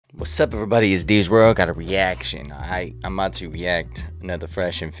What's up, everybody? It's D's World. Got a reaction. I'm about to react another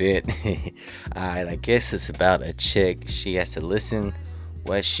fresh and fit. I guess it's about a chick. She has to listen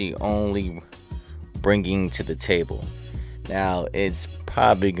what she only bringing to the table. Now, it's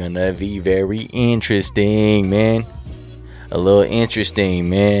probably gonna be very interesting, man. A little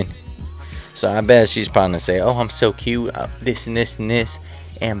interesting, man. So I bet she's probably gonna say, "Oh, I'm so cute. This and this and this,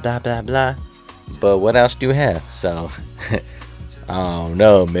 and blah blah blah." But what else do you have? So. I don't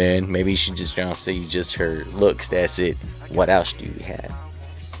know, man. Maybe she just trying to see just her looks. That's it. What else do you have?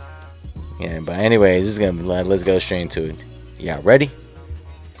 Yeah, but anyways, this is gonna be like, let's go straight into it. Y'all ready?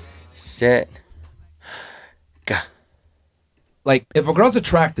 Set. Go. Like, if a girl's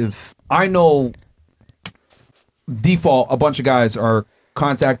attractive, I know default a bunch of guys are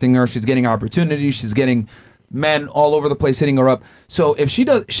contacting her. She's getting opportunities. She's getting men all over the place hitting her up. So if she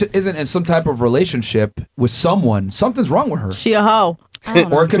isn't in some type of relationship with someone, something's wrong with her. She a hoe.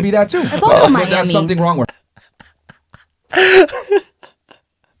 Or it could be that too. It's also Miami. There's something wrong with her.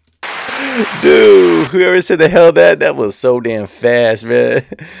 Dude, whoever said the hell that was so damn fast, man.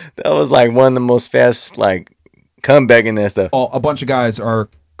 That was like one of the most fast, like, comeback in that stuff. A bunch of guys are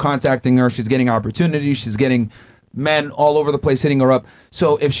contacting her. She's getting opportunities. She's getting men all over the place hitting her up.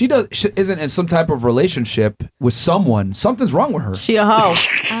 So if she isn't in some type of relationship with someone, something's wrong with her. She a hoe.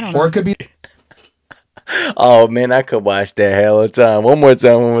 I don't know. Or it could be. Oh man, I could watch that hell of time. One more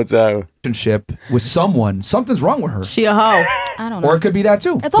time. Relationship with someone, something's wrong with her. She a hoe. I don't know. Or it could be that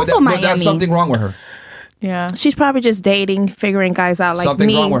too. It's also Miami. But that's something wrong with her. Yeah. She's probably just dating, figuring guys out like something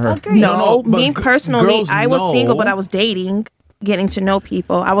me. Wrong with her. No, me personally, I was single, but I was dating. Getting to know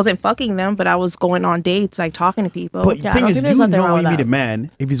people. I wasn't fucking them, but I was going on dates, like talking to people. But the thing is, you know when you meet a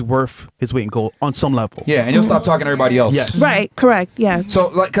man if he's worth his weight in gold on some level. Yeah, and you'll stop talking to everybody else. Yes. Right, correct, yes. So,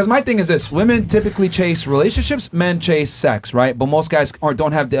 like, because my thing is this. Women typically chase relationships, men chase sex, right? But most guys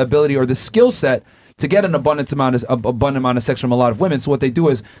don't have the ability or the skill set to get an abundant amount of sex from a lot of women. So what they do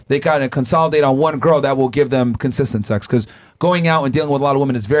is they kind of consolidate on one girl that will give them consistent sex. Because going out and dealing with a lot of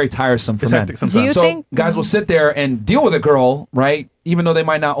women is very tiresome for men. Do you think guys will sit there and deal with a girl, right? Even though they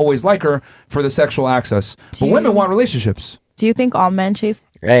might not always like her for the sexual access. But women want relationships. Do you think all men chase?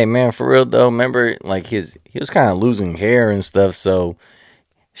 Hey man, for real though, remember like he was kind of losing hair and stuff. So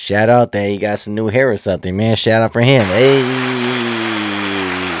shout out that he got some new hair or something, man. Shout out for him. Hey.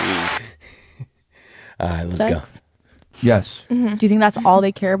 All right, let's go. Yes. Do you think that's all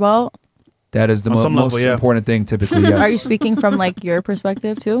they care about? That is the most important thing typically, yes. Are you speaking from like your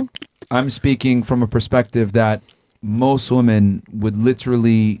perspective too? I'm speaking from a perspective that most women would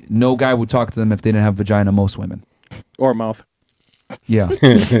literally, no guy would talk to them if they didn't have vagina, most women. Or mouth. Yeah.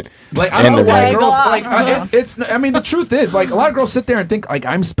 Like, I don't know why girls, like, I mean, the truth is, like, a lot of girls sit there and think, like,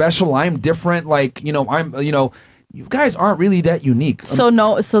 I'm special, I'm different, like, you know, you guys aren't really that unique. So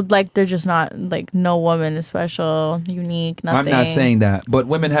like they're just not, like, no woman is special, unique, nothing. I'm not saying that, but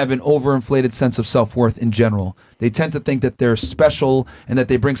women have an overinflated sense of self-worth in general. They tend to think that they're special and that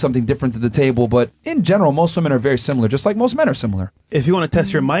they bring something different to the table, but in general, most women are very similar, just like most men are similar. If you want to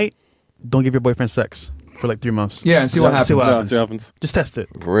test your might, don't give your boyfriend sex for like 3 months. Yeah, and see what happens. See what happens. Just test it.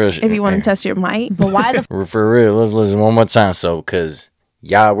 For real. If you want to test your might. But why the For real, let's listen one more time, so because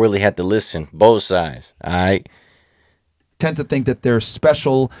y'all really have to listen, both sides, all right? Tend to think that they're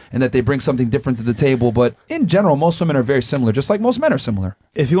special and that they bring something different to the table, but in general, most women are very similar, just like most men are similar.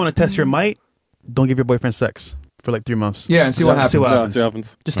 If you want to test your might, don't give your boyfriend sex for like 3 months. Yeah, and see what happens. See what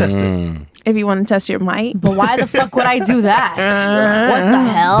happens. Just test it. If you want to test your might. But why the fuck would I do that? What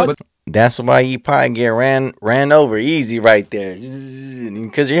the hell? That's why you probably get ran over easy right there,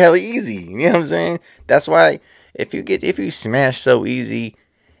 because you're hella easy. You know what I'm saying? That's why if you smash so easy,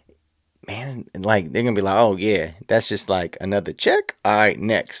 man, like they're gonna be like, oh yeah, that's just like another check. All right,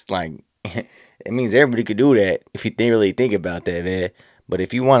 next. Like it means everybody could do that if you really think about that, man. But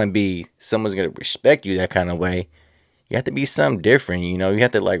if you want to be someone's gonna respect you that kind of way, you have to be something different. You know, you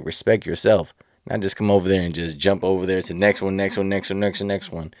have to like respect yourself, not just come over there and just jump over there to next one.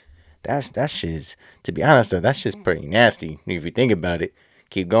 That shit's, to be honest though, that's just pretty nasty if you think about it.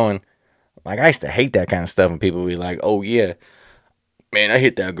 Keep going. Like I used to hate that kind of stuff when people be like, oh yeah, man, I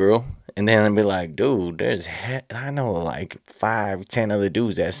hit that girl. And then I'd be like, dude, I know like 5, 10 other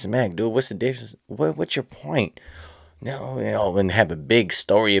dudes that smack, dude. What's the difference? What's your point? No, you know, and have a big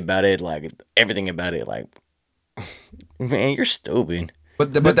story about it, like everything about it, like, man, you're stupid.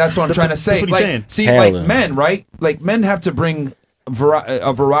 But that's what I'm trying to say. Like, see, Hell like men, right? Like men have to bring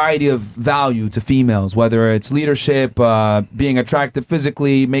a variety of value to females, whether it's leadership, being attractive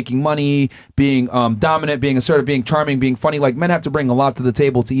physically, making money, being dominant, being assertive, being charming, being funny. Like men have to bring a lot to the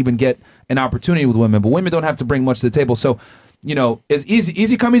table to even get an opportunity with women, but women don't have to bring much to the table. So you know, is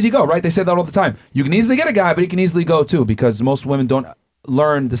easy come, easy go, right? They say that all the time. You can easily get a guy, but he can easily go too, because most women don't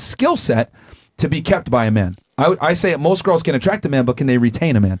learn the skill set to be kept by a man. I say most girls can attract a man, but can they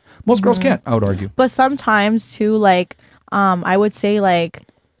retain a man? Most girls can't, I would argue. But sometimes too, like, I would say, like,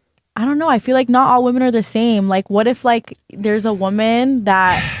 I don't know, I feel like not all women are the same. Like, what if, like, there's a woman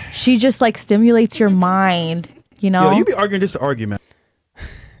that she just, like, stimulates your mind, you know? Yo, you be arguing just to argue, man.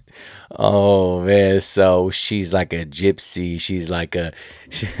 Oh man, so she's like a gypsy. She's like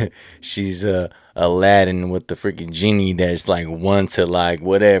she's a Aladdin with the freaking genie that's like one to like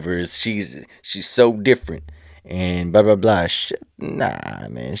whatever. She's so different and blah blah blah. Nah,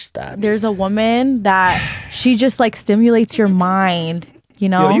 man, stop. There's a woman that she just like stimulates your mind. You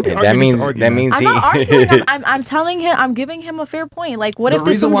know, Yo, you be that means I'm not arguing. I'm telling him. I'm giving him a fair point. Like, what if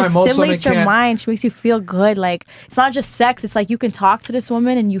this woman just stimulates your mind? She makes you feel good. Like, it's not just sex. It's like you can talk to this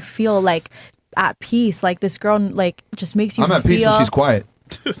woman and you feel like at peace. Like this girl, like just makes you. I'm at peace when she's quiet.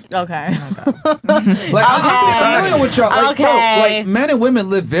 Okay. Like, I'm familiar with y'all. Like, bro, like men and women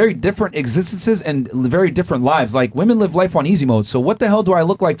live very different existences and very different lives. Like women live life on easy mode. So what the hell do I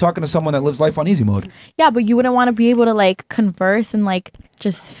look like talking to someone that lives life on easy mode? Yeah, but you wouldn't want to be able to like converse and like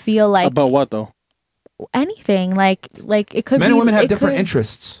just feel like about what though? Anything like it could. Men and women have different could...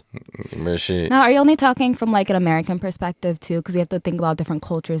 interests. Now, are you only talking from like an American perspective too? Because you have to think about different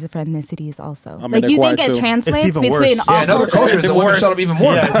cultures, different ethnicities, also. I mean, like, you think it translates between all in other cultures? The women shut up even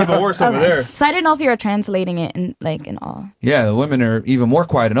more. Yeah, it's even worse over there. So I didn't know if you were translating it in like in all. Yeah, the women are even more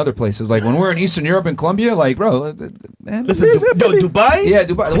quiet in other places. Like when we're in Eastern Europe and Colombia, like bro, man, listen, Dubai. Yeah,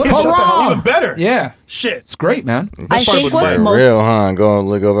 Dubai. The women shut the hell up. Even better. Yeah, shit, it's great, man. I think what's most real, huh? Go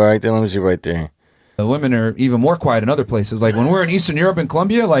look over right there. Let me see right there. The women are even more quiet in other places. Like when we're in Eastern Europe and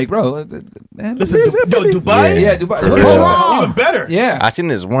Colombia, like bro, man, listen, Dubai. Yeah, Dubai. Even better. Yeah, I seen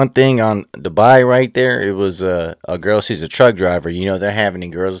this one thing on Dubai right there. It was a girl. She's a truck driver. You know, they're having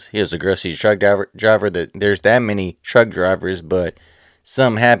girls. Here's a girl. She's a truck driver. There's that many truck drivers, but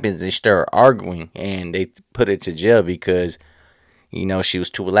something happens. They start arguing and they put her to jail because, you know, she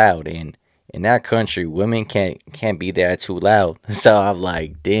was too loud. And in that country, women can't be that too loud. So I'm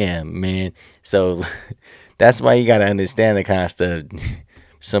like, damn, man. So that's why you gotta understand the kind of stuff.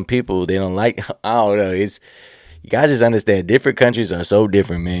 Some people, they don't like. I don't know. You gotta just understand. Different countries are so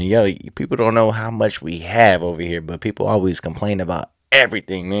different, man. Yo, people don't know how much we have over here, but people always complain about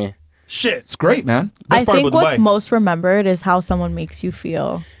everything, man. Shit, it's great, man. I think what's most remembered is how someone makes you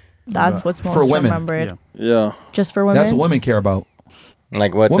feel. That's what's most remembered. Yeah. Just for women. That's what women care about.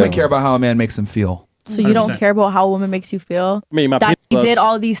 Like what? Women care about how a man makes them feel. So you 100%. Don't care about how a woman makes you feel? That she plus. Did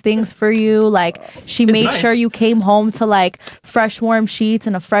all these things for you. Like, she made sure you came home to, like, fresh, warm sheets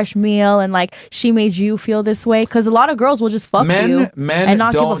and a fresh meal. And, like, she made you feel this way. Because a lot of girls will just fuck you and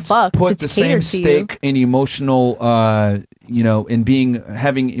not give a fuck. Put the same stake in emotional, you know, in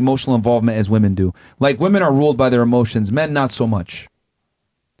having emotional involvement as women do. Like, women are ruled by their emotions. Men, not so much.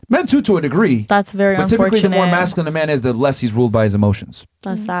 Men too, to a degree. That's very unfortunate. But typically, the more masculine a man is, the less he's ruled by his emotions.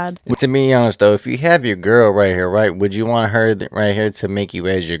 That's sad. To be honest, though, if you have your girl right here, right, would you want her right here to make you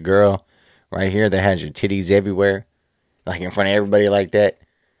as your girl right here that has your titties everywhere? Like in front of everybody like that?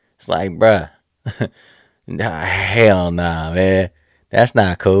 It's like, bruh. Nah, hell nah, man. That's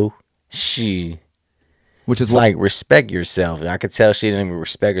not cool. Which is like, respect yourself. I could tell she didn't even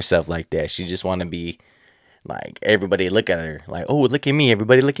respect herself like that. She just want to be... Like, everybody look at her. Like, oh, look at me.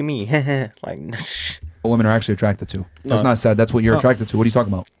 Everybody look at me. Like, what women are actually attracted to. That's not sad. That's what you're attracted to. What are you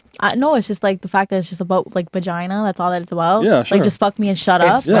talking about? No, it's just like the fact that it's just about like vagina. That's all that it's about. Yeah, sure. Like, just fuck me and shut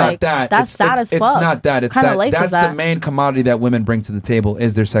up. It's not that. That's sad as fuck. It's not that. It's that. That's the main commodity that women bring to the table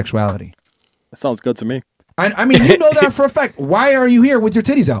is their sexuality. That sounds good to me. I mean, you know that for a fact. Why are you here with your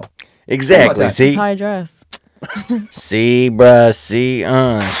titties out? Exactly. See? That's how I dress. See, bruh, see,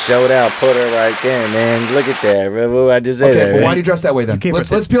 showed out, put her right there, man. Look at that, bro. I just said that. Well, why do you dress that way then?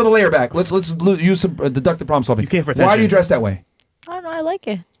 Let's peel the layer back. Let's use some deductive problem solving. You came for attention. Why do you dress that way? I don't know. I like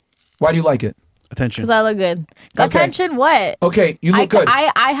it. Why do you like it? Attention. Because I look good. Attention, what? Okay, you look good.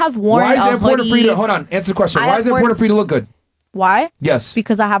 I have worn Why is it important for you to, hoodie. hold on, answer the question. Why is it important for you to look good? Why? Yes.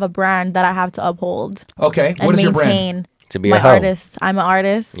 Because I have a brand that I have to uphold. Okay, what is your brand? To be my a hoe. artist. I'm an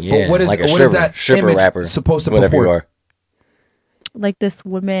artist. Yeah, what is, like a what stripper, is that stripper image rapper, supposed to whatever purport? you are. Like this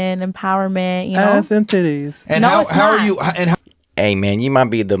women empowerment, you know? Ass and titties. And No, how it's are not. you? And how, Hey, man, you might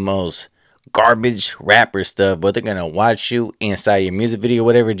be the most garbage rapper stuff, but they're gonna watch you inside your music video,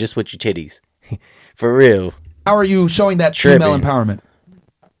 whatever, just with your titties. For real. how are you showing that Tripping. female empowerment?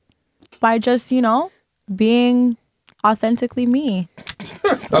 By just, you know, being authentically me.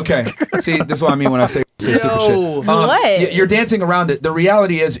 Okay. See, this is what I mean when I say stupid shit. What? You're dancing around it. The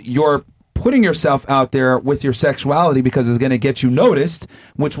reality is you're putting yourself out there with your sexuality because it's going to get you noticed,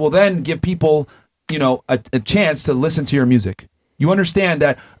 which will then give people, you know, a chance to listen to your music. You understand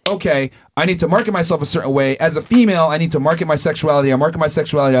that, okay, I need to market myself a certain way. As a female, I need to market my sexuality. I market my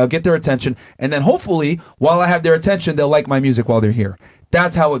sexuality. I'll get their attention. And then hopefully, while I have their attention, they'll like my music while they're here.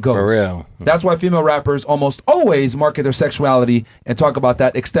 That's how it goes. For real. That's why female rappers almost always market their sexuality and talk about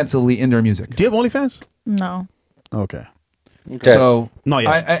that extensively in their music. Do you have OnlyFans? No. Okay. So, not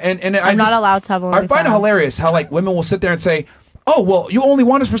yet. I'm not allowed to have OnlyFans. I find it hilarious how like women will sit there and say, oh, well, you only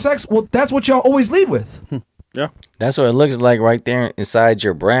want us for sex? Well, that's what y'all always lead with. Yeah. That's what it looks like right there inside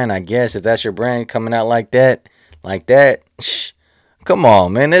your brand, I guess. If that's your brand coming out like that, come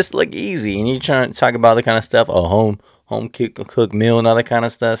on, man. This look easy. And you're trying to talk about the kind of stuff, a home cooked meal and all that kind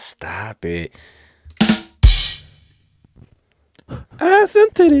of stuff. Stop it. Ass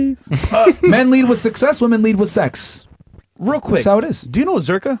and titties. Men lead with success, women lead with sex. Real quick. That's how it is. Do you know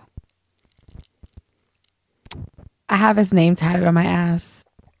Zerka? I have his name tatted on my ass.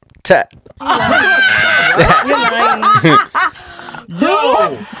 You're lying.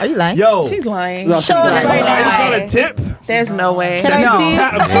 Yo, are you lying? Yo, she's lying. No, she's lying. Right It's not a tip. There's no way. Can I see?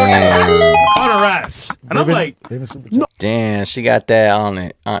 On her ass, and I'm like, no. Damn, she got that on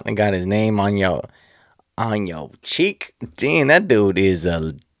it. Got his name on your cheek. Damn, that dude is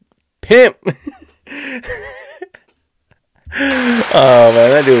a pimp. Oh man,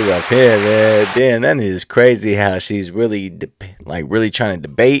 that dude's a pimp, man. Damn, that is crazy how she's really really trying to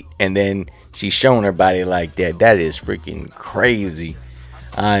debate and then she's showing her body like that. That is freaking crazy.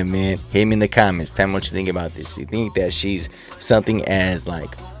 Alright, man, hit me in the comments. Tell me what you think about this. Do you think that she's something as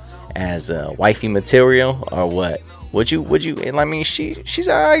wifey material or what? Would you? I mean, she's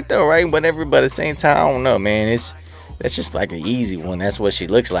alright though, right? Whatever, but at the same time, I don't know, man. That's just like an easy one. That's what she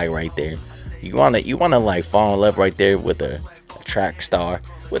looks like right there. You wanna like fall in love right there with a track star.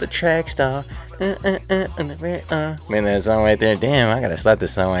 Man, that song right there. Damn, I gotta slap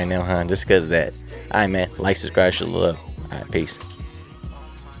this song right now, huh? Just cause of that. Alright, man. Like, subscribe, show love. Alright, peace.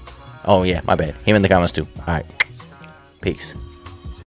 Oh yeah, my bad. Him in the comments too. Alright. Peace.